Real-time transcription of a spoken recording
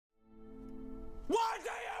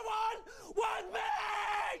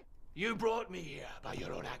You brought me here by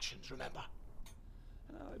your own actions, remember?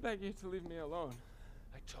 I beg you to leave me alone.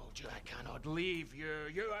 I told you I cannot leave you.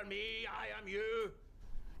 You are me, I am you.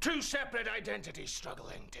 Two separate identities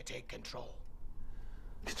struggling to take control.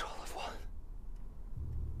 Control of what?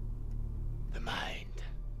 The mind,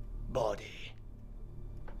 body,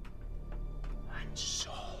 and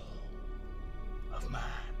soul of man.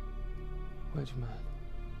 Which man?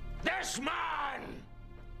 This man!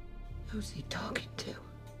 Who's he talking to?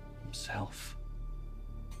 Himself.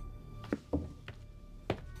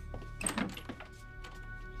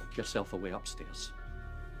 Get yourself away upstairs.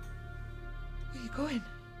 Where are you going?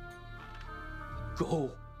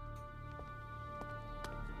 Go!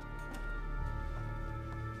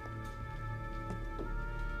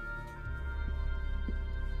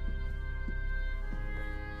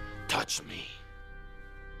 Touch me.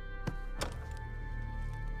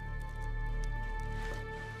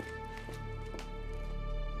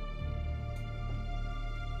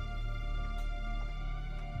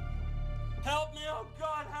 Help me, oh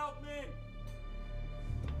God, help me!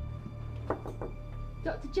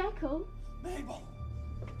 Dr. Jekyll? Mabel!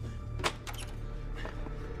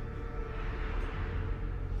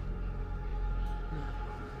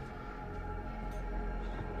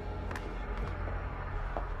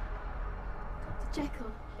 Dr.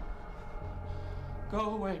 Jekyll? Go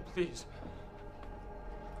away, please.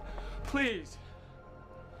 Please!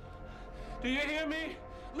 Do you hear me?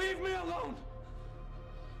 Leave me alone!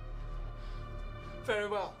 Very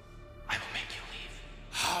well. I will make you leave.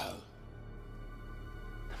 How?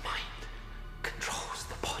 The mind controls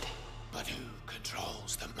the body. But who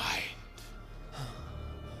controls the mind?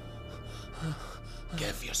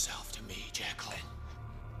 Give yourself to me, Jekyll.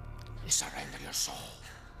 Surrender your soul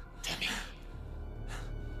to me.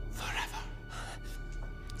 Forever.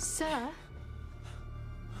 Sir?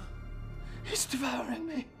 He's devouring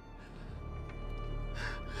me.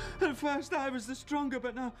 At first I was the stronger,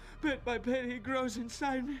 but now, bit by bit, he grows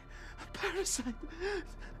inside me. A parasite.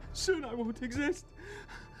 Soon I won't exist.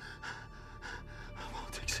 I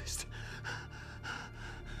won't exist.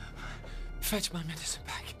 Fetch my medicine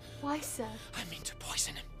back. Why, sir? I mean to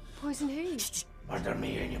poison him. Poison who? Murder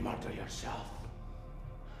me and you murder yourself.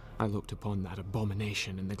 I looked upon that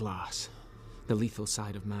abomination in the glass, the lethal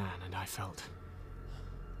side of man, and I felt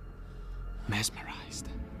mesmerized.